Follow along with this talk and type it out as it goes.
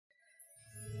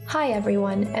Hi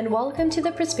everyone, and welcome to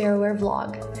the Prosperoware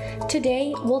vlog.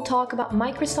 Today, we'll talk about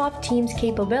Microsoft Teams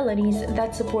capabilities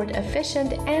that support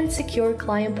efficient and secure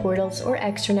client portals or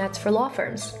extranets for law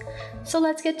firms. So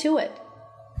let's get to it.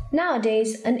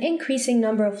 Nowadays, an increasing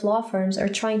number of law firms are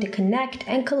trying to connect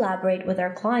and collaborate with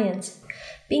their clients.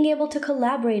 Being able to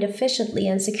collaborate efficiently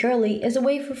and securely is a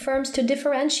way for firms to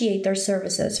differentiate their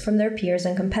services from their peers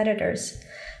and competitors.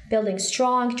 Building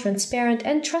strong, transparent,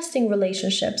 and trusting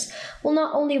relationships will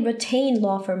not only retain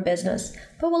law firm business,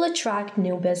 but will attract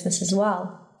new business as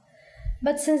well.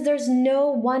 But since there's no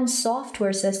one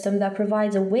software system that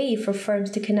provides a way for firms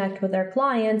to connect with their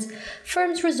clients,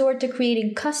 firms resort to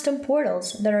creating custom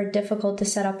portals that are difficult to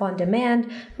set up on demand,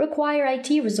 require IT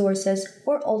resources,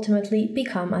 or ultimately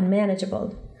become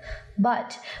unmanageable.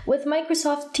 But with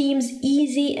Microsoft Teams'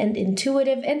 easy and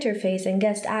intuitive interface and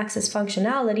guest access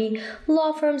functionality,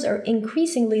 law firms are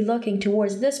increasingly looking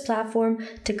towards this platform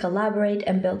to collaborate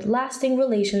and build lasting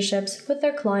relationships with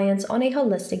their clients on a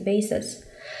holistic basis.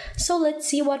 So let's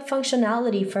see what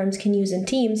functionality firms can use in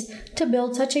Teams to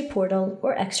build such a portal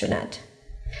or extranet.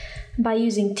 By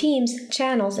using Teams,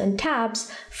 channels, and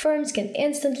tabs, firms can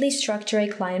instantly structure a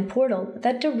client portal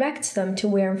that directs them to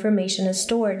where information is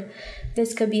stored.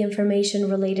 This could be information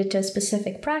related to a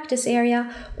specific practice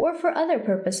area or for other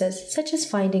purposes, such as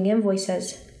finding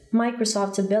invoices.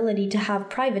 Microsoft's ability to have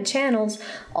private channels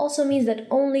also means that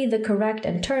only the correct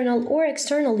internal or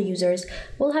external users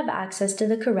will have access to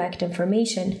the correct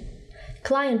information.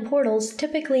 Client portals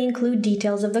typically include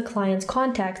details of the client's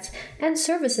contacts and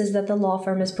services that the law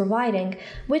firm is providing,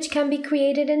 which can be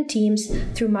created in Teams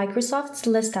through Microsoft's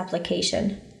List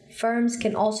application. Firms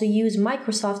can also use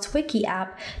Microsoft's Wiki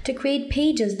app to create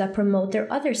pages that promote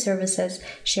their other services,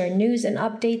 share news and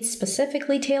updates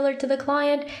specifically tailored to the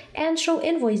client, and show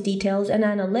invoice details and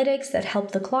analytics that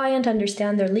help the client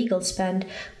understand their legal spend,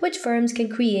 which firms can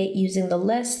create using the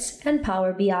Lists and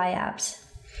Power BI apps.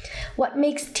 What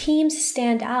makes Teams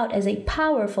stand out as a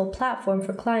powerful platform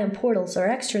for client portals or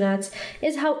extranets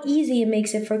is how easy it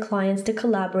makes it for clients to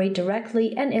collaborate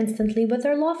directly and instantly with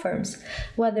their law firms.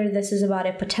 Whether this is about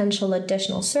a potential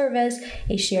additional service,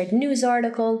 a shared news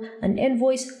article, an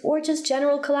invoice, or just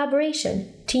general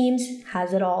collaboration, Teams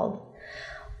has it all.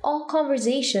 All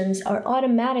conversations are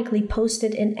automatically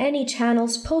posted in any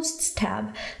channel's Posts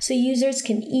tab, so users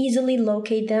can easily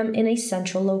locate them in a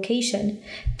central location.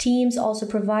 Teams also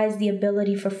provides the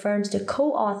ability for firms to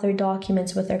co-author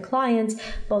documents with their clients,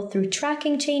 both through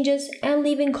tracking changes and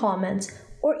leaving comments,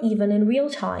 or even in real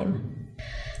time.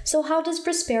 So how does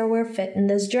Prosperoware fit in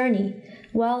this journey?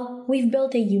 Well, we've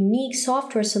built a unique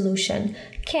software solution,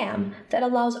 CAM, that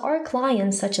allows our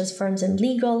clients such as firms in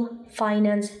legal,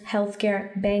 finance,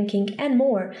 healthcare, banking, and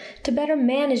more to better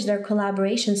manage their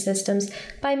collaboration systems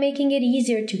by making it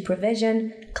easier to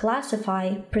provision,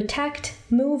 classify, protect,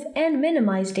 move, and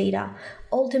minimize data,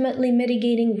 ultimately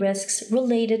mitigating risks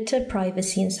related to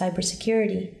privacy and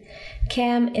cybersecurity.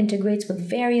 CAM integrates with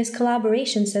various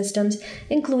collaboration systems,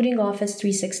 including Office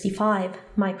 365,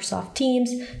 Microsoft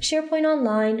Teams, SharePoint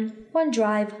Online,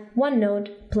 OneDrive,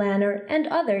 OneNote, Planner, and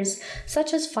others,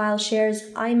 such as file shares,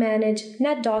 iManage,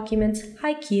 NetDocuments,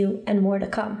 iQ, and more to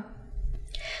come.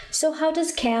 So how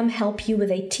does CAM help you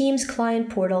with a Teams client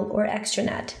portal or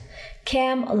extranet?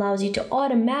 CAM allows you to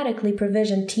automatically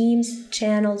provision teams,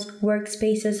 channels,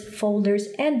 workspaces, folders,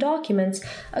 and documents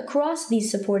across these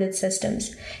supported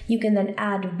systems. You can then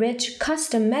add rich,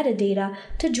 custom metadata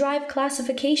to drive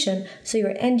classification so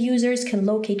your end users can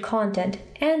locate content,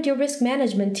 and your risk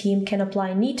management team can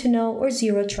apply need-to-know or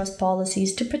zero-trust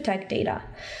policies to protect data.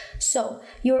 So,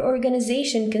 your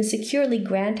organization can securely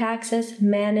grant access,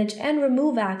 manage, and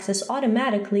remove access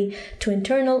automatically to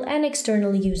internal and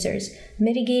external users,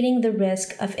 mitigating the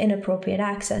risk of inappropriate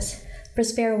access.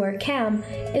 Prosperoware CAM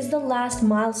is the last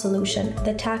mile solution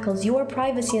that tackles your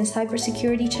privacy and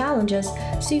cybersecurity challenges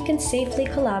so you can safely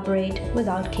collaborate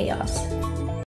without chaos.